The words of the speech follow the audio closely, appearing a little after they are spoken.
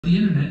The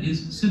internet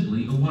is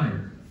simply a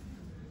wire.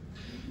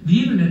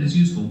 The internet is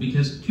useful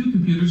because two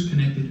computers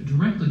connected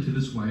directly to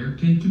this wire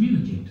can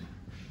communicate.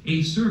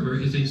 A server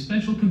is a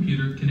special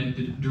computer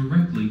connected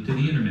directly to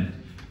the internet,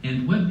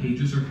 and web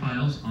pages are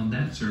files on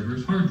that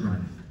server's hard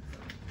drive.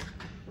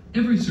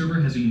 Every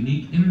server has a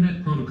unique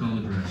Internet Protocol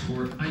address,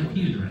 or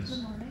IP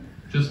address.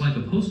 Just like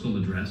a postal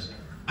address,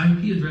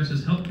 IP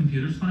addresses help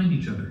computers find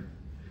each other.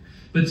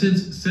 But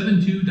since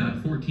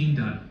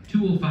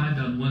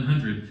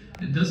 72.14.205.100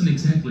 doesn't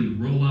exactly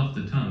roll off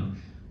the tongue,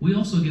 we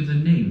also give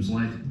them names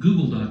like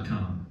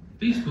Google.com,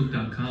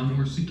 Facebook.com,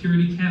 or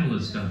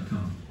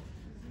SecurityCatalyst.com.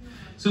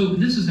 So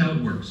this is how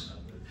it works.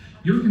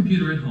 Your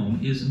computer at home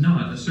is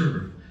not a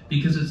server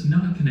because it's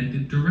not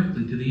connected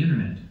directly to the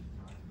internet.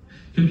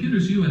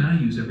 Computers you and I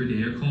use every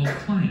day are called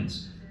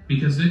clients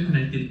because they're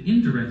connected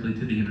indirectly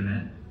to the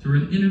internet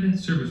through an internet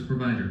service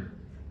provider.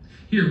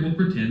 Here we'll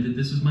pretend that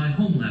this is my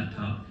home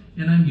laptop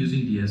and I'm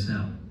using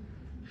DSL.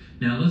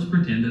 Now let's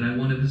pretend that I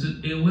want to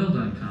visit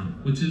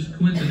AOL.com, which is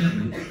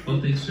coincidentally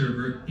both a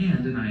server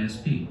and an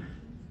ISP.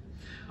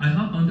 I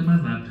hop onto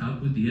my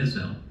laptop with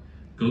DSL,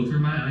 go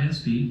through my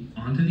ISP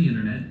onto the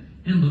internet,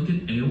 and look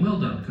at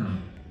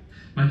AOL.com.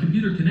 My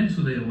computer connects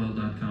with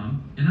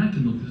AOL.com, and I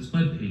can look at its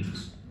web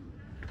pages.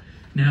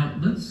 Now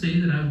let's say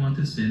that I want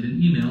to send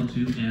an email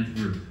to Aunt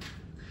Ruth.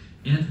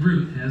 Aunt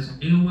Ruth has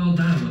AOL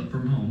dial-up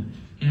from home,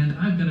 and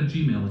I've got a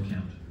Gmail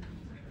account.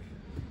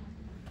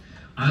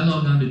 I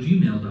log on to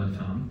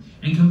gmail.com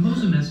and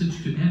compose a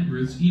message to Aunt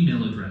Ruth's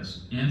email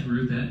address,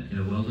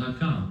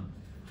 auntruth@aol.com.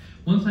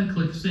 Once I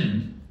click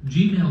send,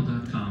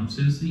 gmail.com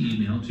sends the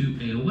email to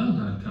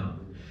AOL.com.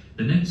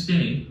 The next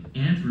day,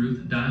 Aunt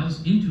Ruth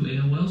dials into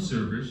AOL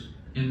servers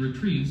and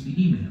retrieves the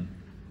email.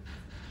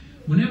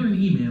 Whenever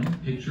an email,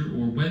 picture,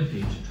 or web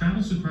page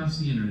travels across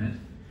the internet,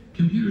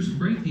 computers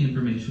break the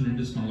information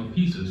into smaller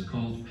pieces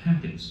called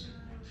packets.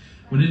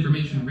 When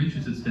information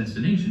reaches its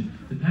destination,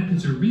 the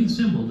packets are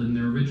reassembled in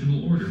their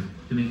original order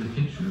to make a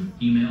picture,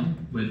 email,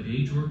 web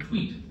page, or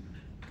tweet.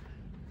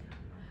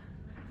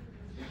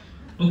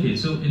 Okay,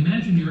 so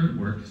imagine you're at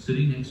work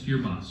sitting next to your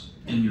boss,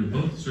 and you're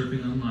both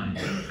surfing online.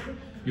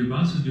 Your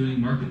boss is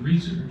doing market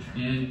research,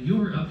 and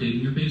you're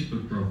updating your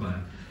Facebook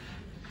profile.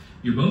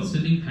 You're both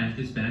sending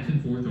packets back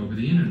and forth over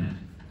the internet.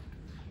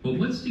 But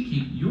what's to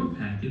keep your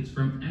packets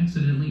from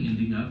accidentally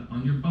ending up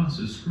on your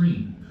boss's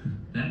screen?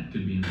 That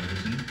could be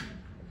embarrassing.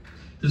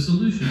 The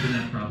solution to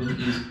that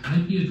problem is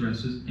IP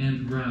addresses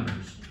and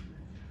routers.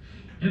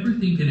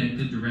 Everything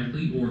connected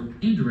directly or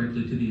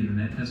indirectly to the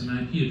internet has an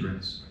IP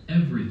address.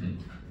 Everything.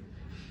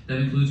 That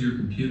includes your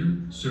computer,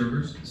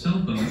 servers,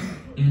 cell phone,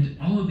 and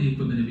all of the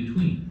equipment in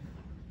between.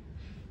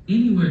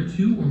 Anywhere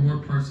two or more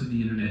parts of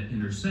the internet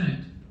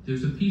intersect,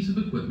 there's a piece of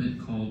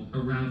equipment called a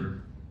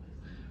router.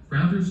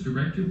 Routers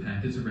direct your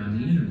packets around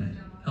the internet,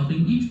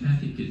 helping each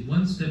packet get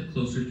one step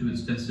closer to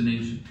its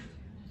destination.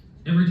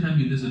 Every time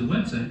you visit a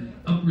website,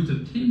 upwards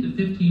of 10 to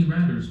 15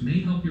 routers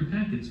may help your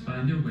packets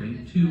find their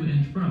way to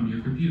and from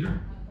your computer.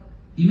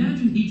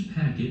 Imagine each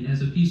packet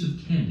as a piece of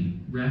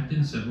candy wrapped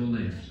in several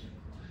layers.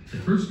 The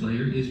first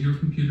layer is your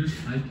computer's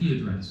IP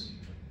address.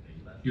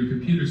 Your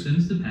computer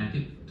sends the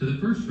packet to the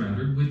first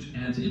router, which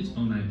adds its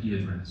own IP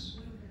address.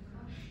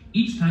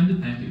 Each time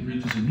the packet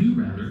reaches a new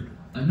router,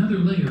 another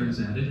layer is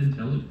added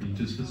until it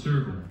reaches the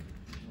server.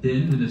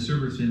 Then, when the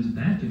server sends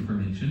back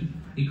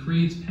information, it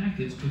creates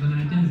packets with an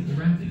identical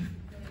wrapping.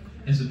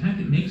 As the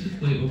packet makes its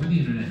way over the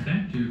internet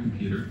back to your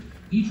computer,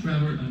 each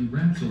router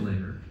unwraps a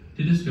layer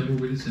to discover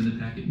where to send the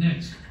packet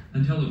next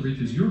until it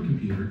reaches your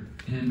computer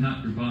and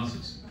not your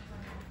boss's.